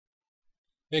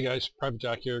Hey guys, Private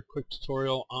Jack here. Quick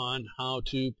tutorial on how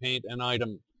to paint an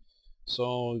item.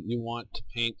 So you want to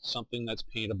paint something that's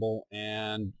paintable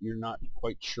and you're not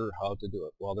quite sure how to do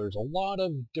it. Well, there's a lot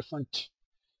of different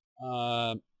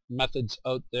methods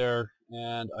out there,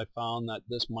 and I found that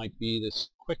this might be the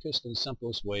quickest and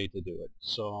simplest way to do it.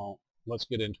 So let's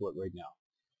get into it right now.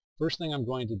 First thing I'm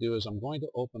going to do is I'm going to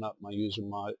open up my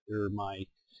usermod or my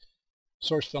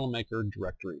Source FilmMaker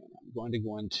directory, and I'm going to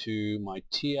go into my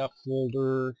TF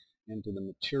folder, into the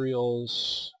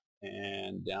materials,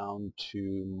 and down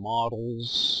to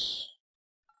models,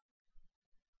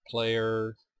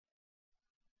 player,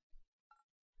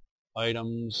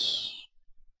 items,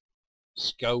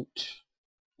 scout,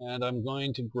 and I'm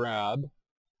going to grab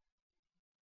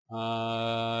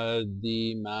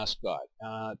the mascot.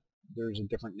 There's a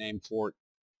different name for it.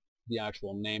 The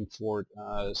actual name for it,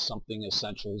 something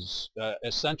essentials,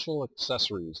 essential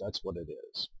accessories, that's what it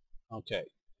is. Okay,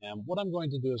 and what I'm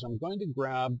going to do is I'm going to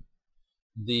grab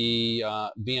the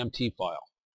VMT file,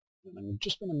 and I'm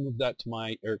just going to move that to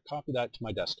my, or copy that to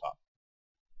my desktop.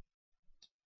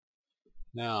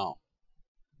 Now,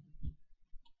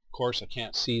 of course I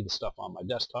can't see the stuff on my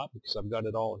desktop because I've got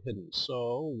it all hidden,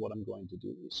 so what I'm going to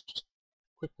do is just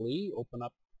quickly open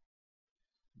up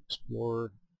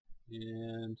Explorer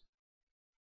and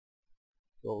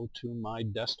go to my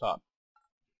desktop.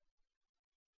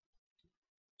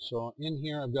 So in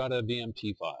here I've got a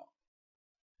VMT file.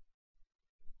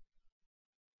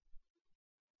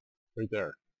 Right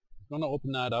there. I'm going to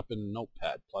open that up in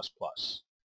Notepad++.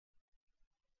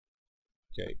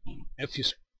 Okay, if you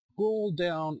scroll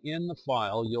down in the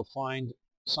file you'll find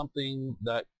something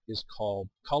that is called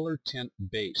Color Tint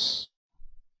Base.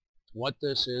 What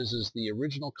this is the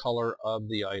original color of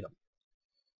the item.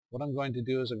 What I'm going to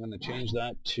do is I'm going to change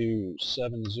that to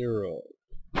 70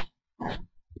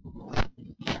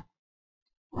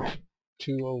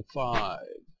 205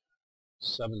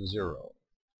 70.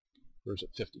 Or is it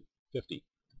 50? 50.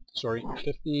 Sorry,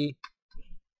 50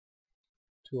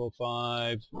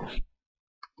 205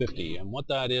 50. And what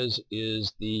that is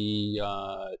the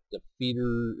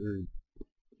feeder or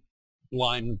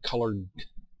lime colored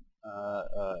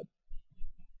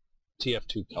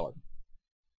TF2 color.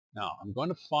 Now I'm going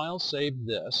to file save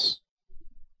this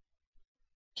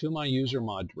to my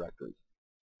usermod directory.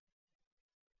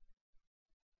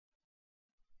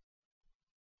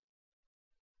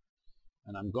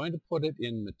 And I'm going to put it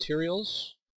in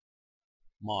materials,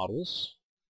 models,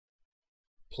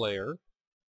 player,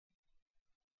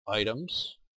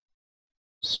 items,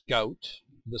 scout.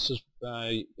 This is,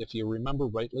 if you remember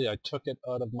rightly, I took it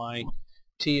out of my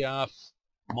TF,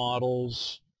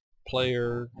 models,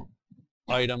 player,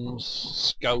 items,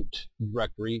 scout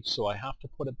directory, so I have to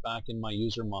put it back in my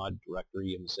usermod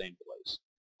directory in the same place.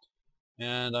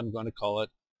 And I'm going to call it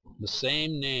the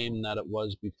same name that it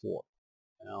was before.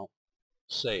 Now,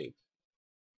 save.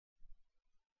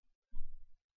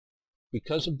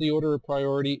 Because of the order of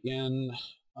priority in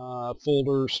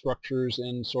folder structures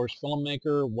in Source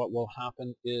FilmMaker, what will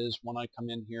happen is when I come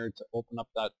in here to open up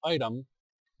that item,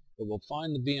 it will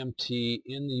find the VMT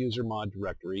in the usermod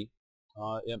directory.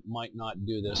 It might not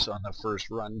do this on the first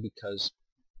run because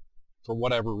for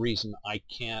whatever reason I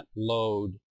can't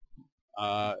load,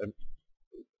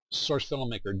 Source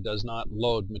FilmMaker does not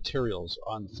load materials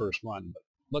on the first run, but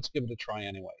let's give it a try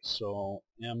anyway. So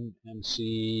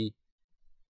MMC,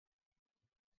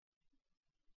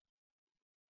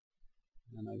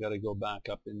 and I got to go back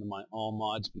up into my all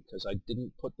mods because I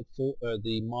didn't put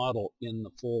the model in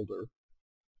the folder,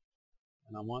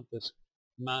 and I want this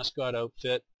mascot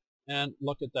outfit. And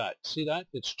look at that. See that?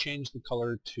 It's changed the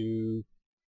color to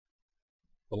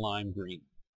the lime green.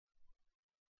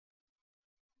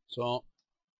 So,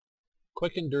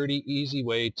 quick and dirty, easy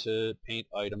way to paint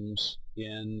items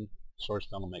in Source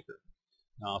FilmMaker.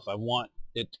 Now, if I want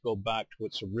it to go back to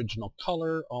its original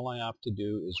color, all I have to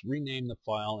do is rename the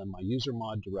file in my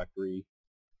usermod directory,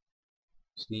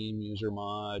 Steam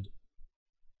usermod.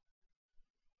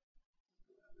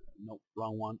 Nope,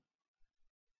 wrong one.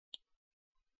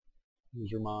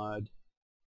 Usermod,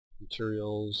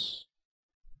 materials,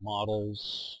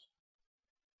 models,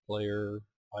 player,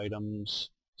 items,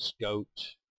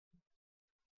 scout.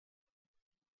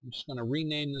 I'm just going to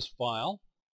rename this file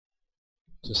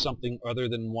to something other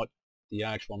than what the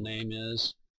actual name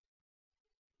is.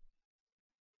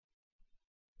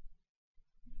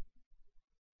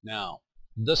 Now,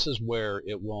 this is where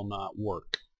it will not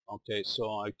work. Okay,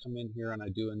 so I come in here and I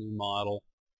do a new model,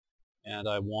 and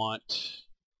I want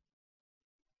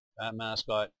that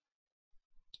mascot.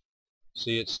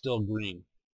 See, it's still green.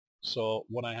 So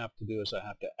what I have to do is I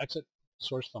have to exit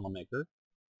Source FilmMaker,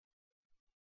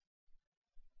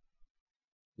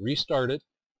 restart it,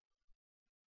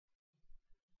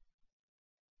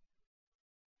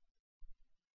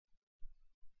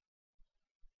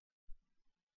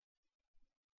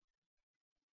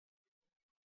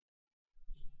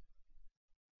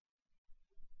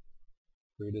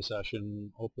 create a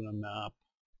session, open a map.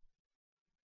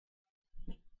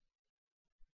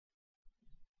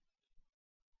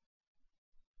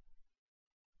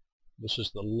 This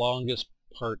is the longest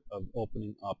part of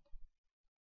opening up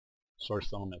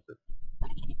Source FilmMaker.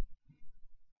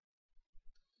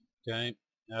 Okay,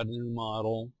 add a new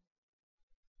model.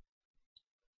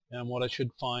 And what I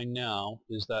should find now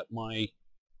is that the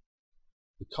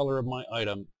color of my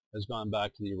item has gone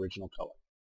back to the original color.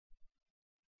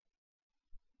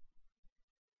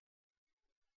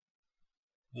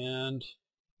 And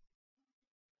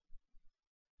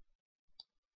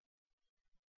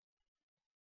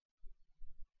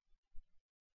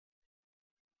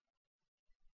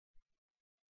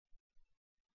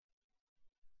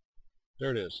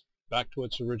there it is, back to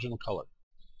its original color.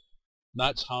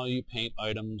 That's how you paint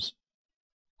items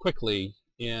quickly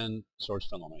in Source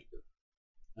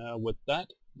FilmMaker. With that,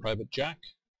 Private Jack,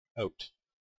 out.